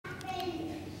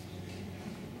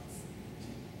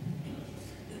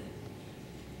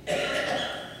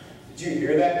Did you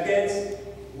hear that, kids?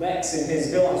 Lex and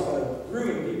his villains want to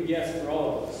ruin VBS for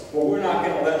all of us. Well, we're not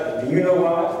going to let them. Do you know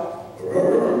why?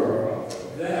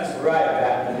 That's right,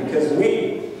 Batman, because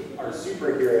we are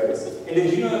superheroes. And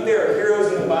did you know that there are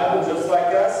heroes in the Bible just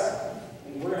like us?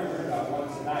 And we're going to learn about one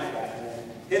tonight, Batman.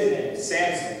 His name is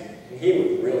Samson, and he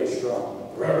was really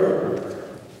strong.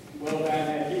 Well,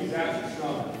 Batman, he was actually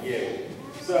stronger than you.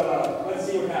 So let's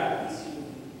see what happens.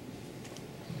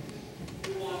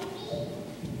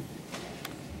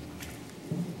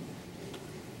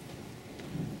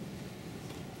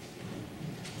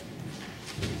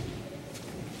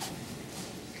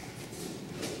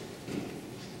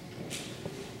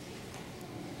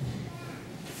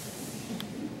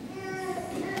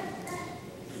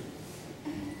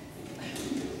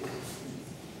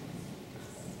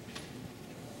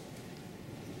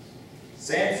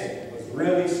 Samson was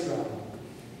really strong.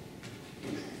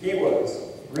 He was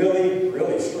really,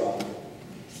 really strong.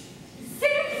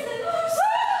 Samson!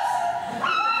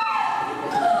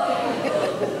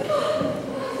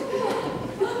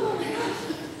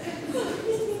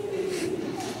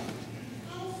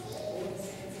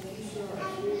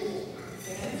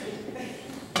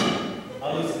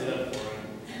 I'll loosen it up for him.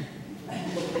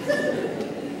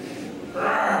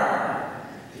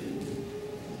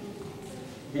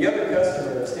 The other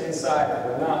customers inside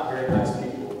were not very nice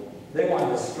people. They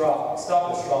wanted to stop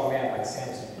a strong man like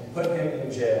Samson and put him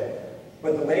in jail.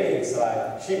 But the lady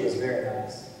inside, she was very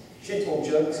nice. She told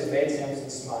jokes and made Samson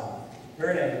smile.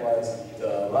 Her name was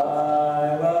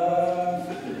Delilah.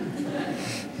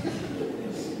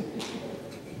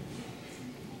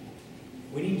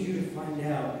 We need you to find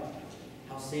out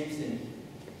how Samson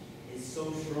is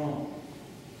so strong.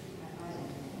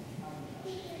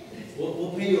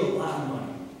 We'll pay you a lot of money.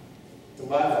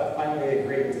 Delilah finally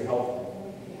agreed to help him.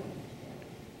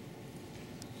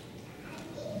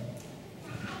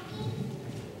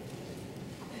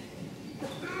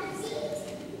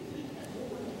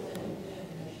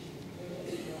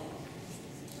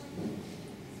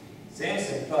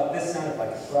 Samson thought this sounded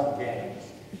like a fun game.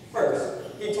 First,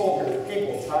 he told her if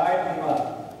people tied him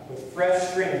up with fresh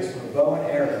strings from a bow and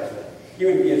arrow, he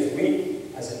would be as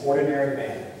weak as an ordinary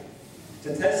man.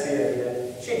 To test the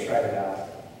idea, she tried it out.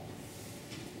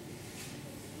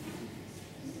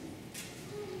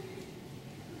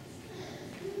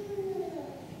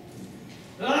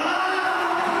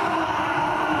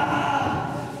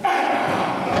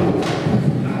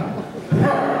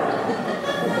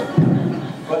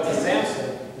 But to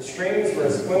Samson, the strings were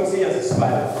as flimsy as a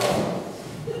spider.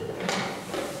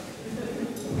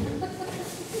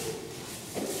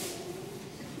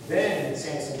 Then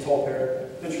Samson told her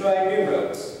to try new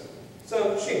ropes.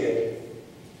 So she did.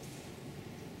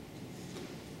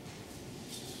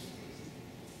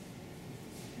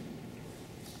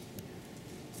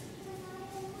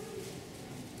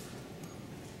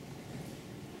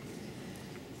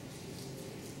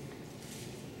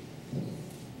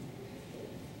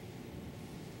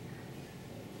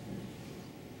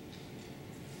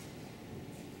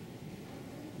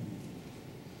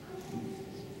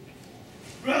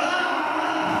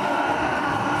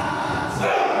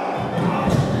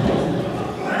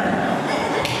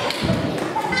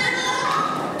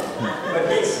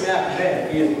 Then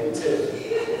he would too.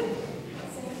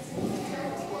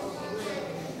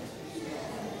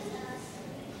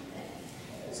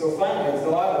 So finally,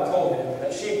 Delilah told him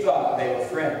that she thought they were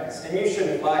friends, and you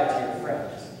shouldn't lie to your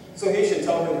friends. So he should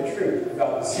tell her the truth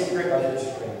about the secret of their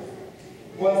strength.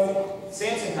 Well,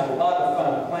 Samson had a lot of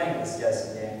fun playing this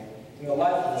guessing game, and the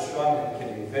life of a strong man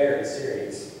can be very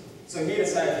serious. So he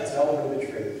decided to tell her the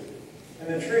truth. And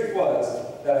the truth was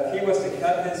that if he was to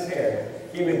cut his hair,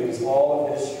 he would lose all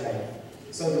of his strength.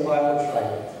 So Delilah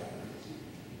tried it.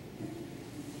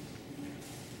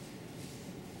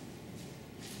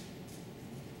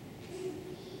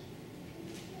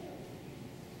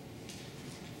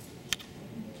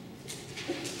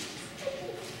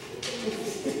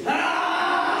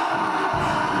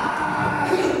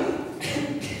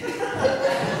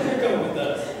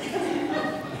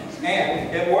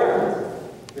 And it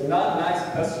worked. The not nice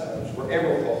customers were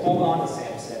able to hold on to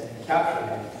Samson and capture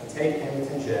him and take him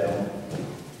to jail.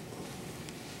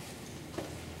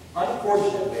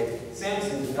 Unfortunately,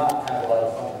 Samson did not have a lot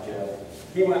of fun in jail.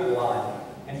 He went blind,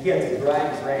 and he had to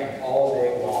grind grain all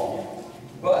day long.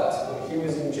 But when he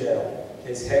was in jail,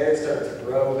 his hair started to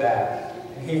grow back,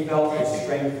 and he felt his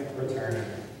strength returning.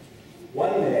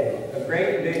 One day, a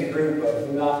great big group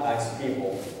of not nice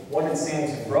people wanted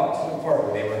Samson brought to the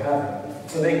party they were having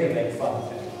so they could make fun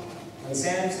of him. When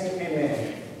Samson came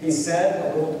in, he said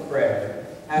a little prayer,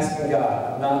 asking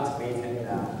God not to leave him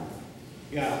now.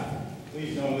 God,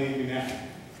 Please don't leave me now.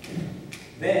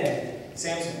 Then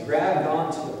Samson grabbed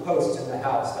onto the posts in the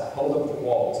house that held up the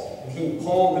walls, and he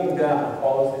pulled them down with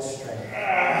all of his strength.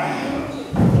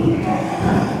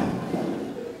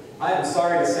 I am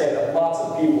sorry to say that lots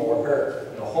of people were hurt,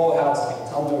 and the whole house came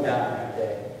tumbling down that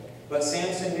day. But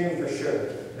Samson knew for sure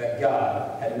that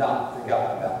God had not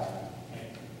forgotten about him.